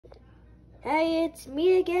Hey, it's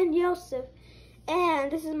me again, Joseph,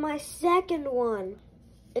 and this is my second one.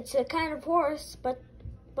 It's a kind of horse, but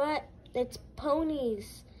it's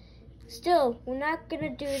ponies. Still, we're not gonna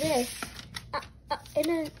do this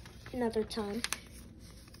another time.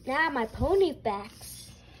 Now my pony facts.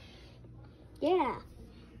 Yeah.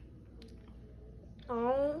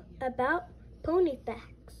 All about pony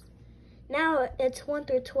facts. Now it's 1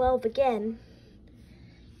 through 12 again.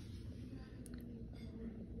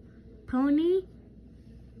 Pony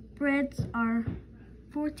breeds are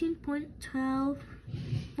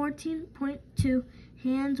 14.2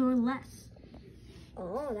 hands or less.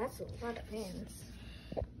 Oh, that's a lot of hands.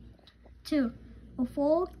 2. A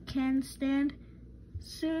foal can stand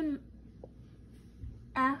soon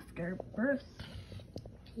after birth.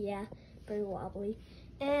 Yeah, very wobbly.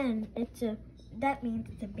 And that means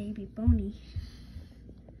it's a baby pony.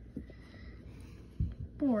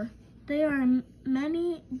 4. There are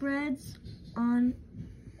many breeds on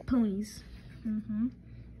ponies.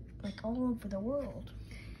 Like all over the world.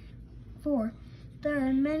 4. There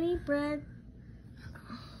are many breeds.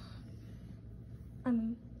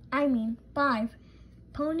 5.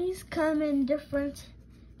 Ponies come in different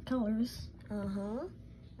colors. I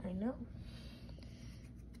know.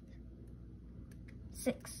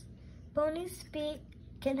 6. Ponies' feet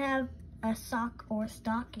can have a sock or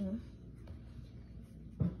stocking.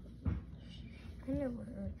 I never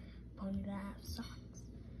heard a pony that have socks.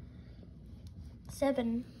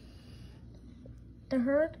 7. The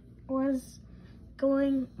herd was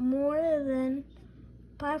going more than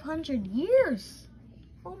 500 years.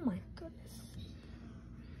 Oh my goodness.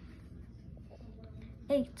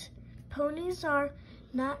 8. Ponies are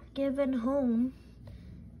not given home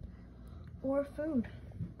or food.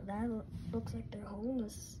 That looks like they're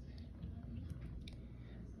homeless.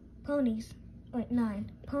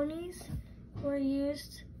 9. Ponies were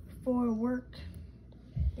used for work.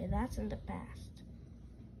 Yeah, that's in the past.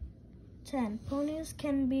 10. Ponies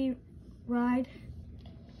can be ride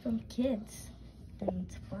from kids. That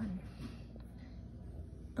means fun.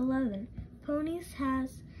 11. Ponies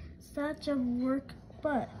has such a work,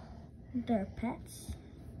 but they're pets.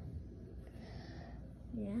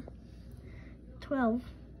 Yeah. 12.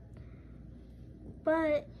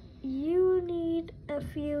 But you need a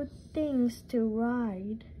few things to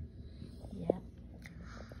ride. Yeah.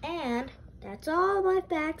 And that's all my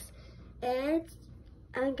facts. And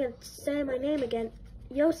I'm going to say my name again,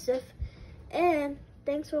 Joseph. And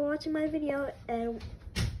thanks for watching my video. And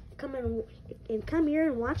come here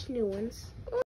and watch new ones.